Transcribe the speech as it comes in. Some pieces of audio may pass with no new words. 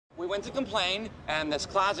went to complain, and this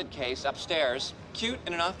closet case upstairs, cute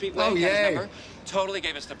in an offbeat way, oh, yay. number, totally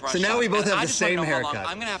gave us the brush. So now we both have the same haircut.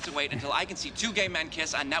 I'm gonna have to wait until I can see two gay men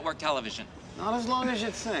kiss on network television. Not as long as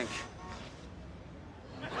you'd think.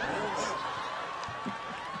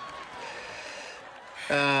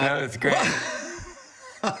 That was great.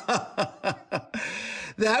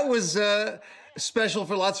 That was special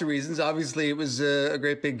for lots of reasons. Obviously, it was a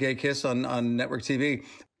great big gay kiss on network TV.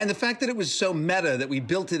 And the fact that it was so meta, that we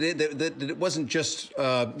built it in, that it wasn't just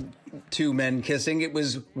two men kissing. It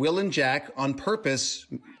was Will and Jack on purpose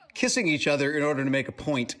kissing each other in order to make a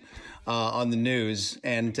point on the news.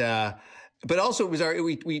 And but also, it was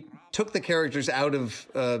we took the characters out of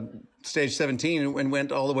Stage 17 and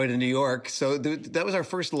went all the way to New York. So that was our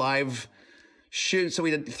first live shoot. So we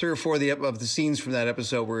had 3 or 4 of the scenes from that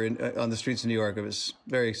episode were on the streets of New York. It was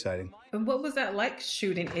very exciting. And what was that like,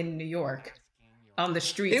 shooting in New York, on the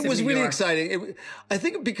streets of New York? It was really exciting. I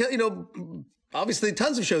think because, obviously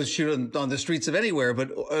tons of shows shoot on the streets of anywhere, but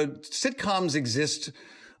sitcoms exist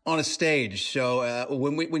on a stage. So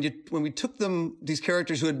when we took these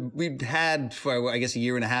characters we'd had for, I guess, a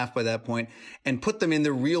year and a half by that point, and put them in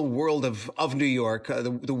the real world of New York,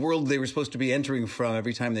 the world they were supposed to be entering from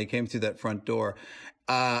every time they came through that front door,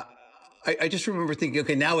 I just remember thinking,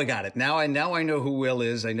 okay, now I got it. Now I know who Will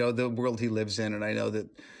is. I know the world he lives in, and I know that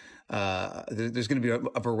there's going to be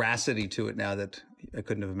a veracity to it now that I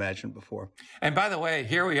couldn't have imagined before. And by the way,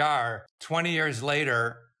 here we are 20 years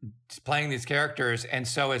later, playing these characters, and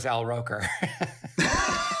so is Al Roker.